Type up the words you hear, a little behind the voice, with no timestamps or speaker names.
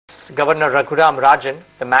Governor Raghuram Rajan,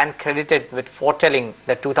 the man credited with foretelling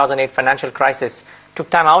the 2008 financial crisis, took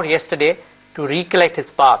time out yesterday to recollect his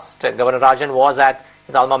past. Governor Rajan was at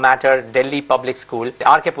his alma mater, Delhi Public School,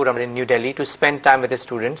 R.K. Puram in New Delhi, to spend time with his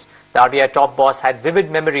students. The RBI top boss had vivid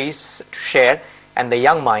memories to share, and the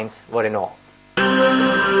young minds were in awe.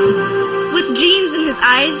 With dreams in his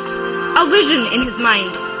eyes, a vision in his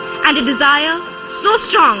mind, and a desire so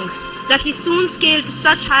strong that he soon scaled to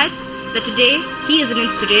such heights that today he is an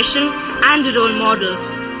inspiration and a role model.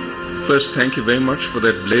 First, thank you very much for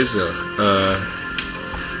that blazer.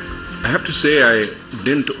 I have to say I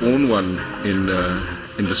didn't own one in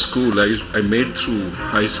the school. I made through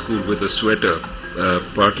high school with a sweater,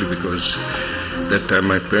 partly because that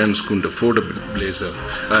time my parents couldn't afford a blazer.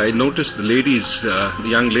 I noticed the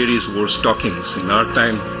young ladies wore stockings. In our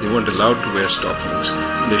time, they weren't allowed to wear stockings.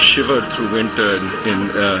 They shivered through winter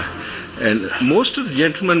and most of the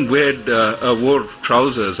gentlemen wore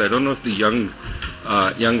trousers. I don't know if the young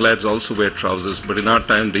lads also wear trousers, but in our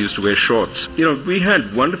time they used to wear shorts. You know, we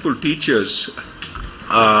had wonderful teachers.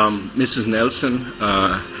 Mrs. Nelson,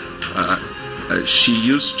 she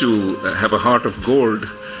used to have a heart of gold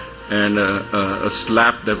and a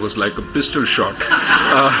slap that was like a pistol shot.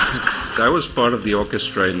 I was part of the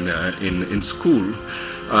orchestra in school.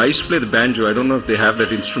 I used to play the banjo. I don't know if they have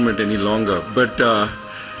that instrument any longer, but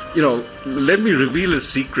you know, let me reveal a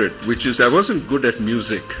secret, which is I wasn't good at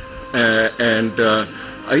music, and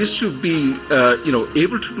I used to be, you know,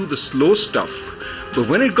 able to do the slow stuff,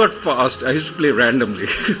 but when it got fast, I used to play randomly.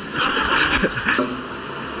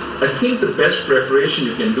 I think the best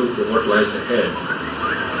preparation you can do for what lies ahead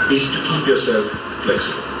is to keep yourself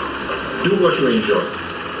flexible. Do what you enjoy.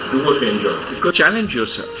 Do what you enjoy. Because challenge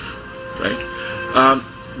yourself, right?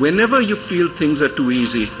 Whenever you feel things are too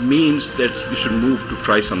easy, means that you should move to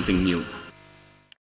try something new.